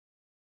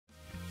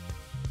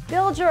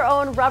Build your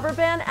own rubber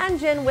band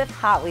engine with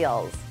Hot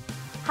Wheels.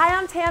 Hi,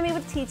 I'm Tammy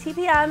with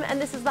TTPM,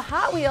 and this is the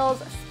Hot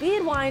Wheels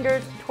Speed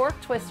Winders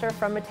Torque Twister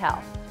from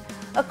Mattel.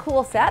 A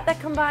cool set that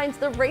combines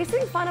the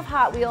racing fun of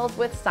Hot Wheels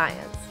with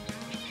science.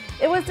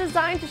 It was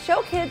designed to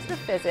show kids the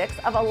physics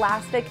of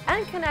elastic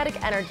and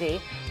kinetic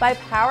energy by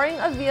powering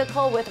a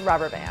vehicle with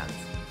rubber bands.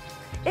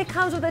 It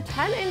comes with a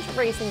 10-inch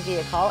racing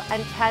vehicle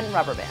and 10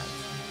 rubber bands.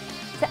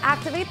 To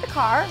activate the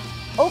car,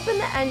 open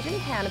the engine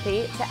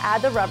canopy to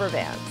add the rubber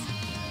bands.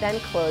 Then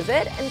close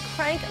it and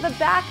crank the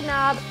back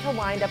knob to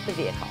wind up the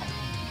vehicle.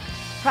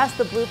 Press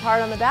the blue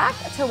part on the back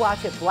to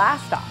watch it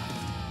blast off.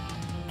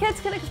 Kids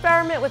can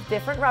experiment with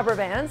different rubber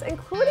bands,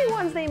 including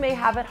ones they may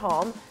have at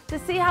home, to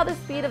see how the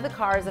speed of the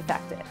car is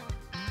affected.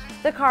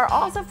 The car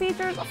also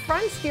features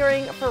front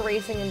steering for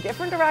racing in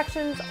different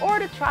directions or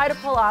to try to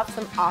pull off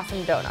some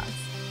awesome donuts.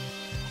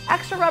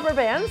 Extra rubber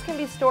bands can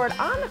be stored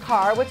on the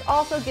car, which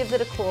also gives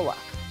it a cool look.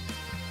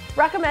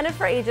 Recommended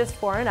for ages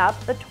 4 and up,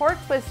 the Torque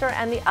Twister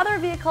and the other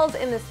vehicles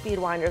in the Speed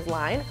Winders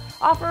line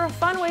offer a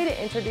fun way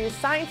to introduce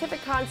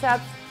scientific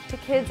concepts to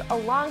kids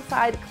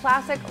alongside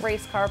classic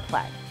race car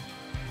play.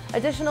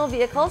 Additional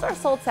vehicles are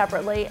sold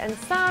separately, and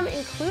some,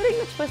 including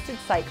the Twisted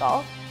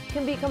Cycle,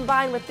 can be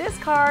combined with this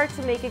car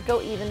to make it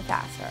go even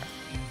faster.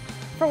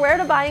 For where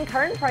to buy and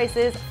current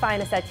prices,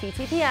 find us at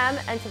TTPM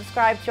and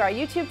subscribe to our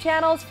YouTube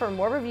channels for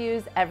more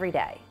reviews every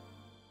day.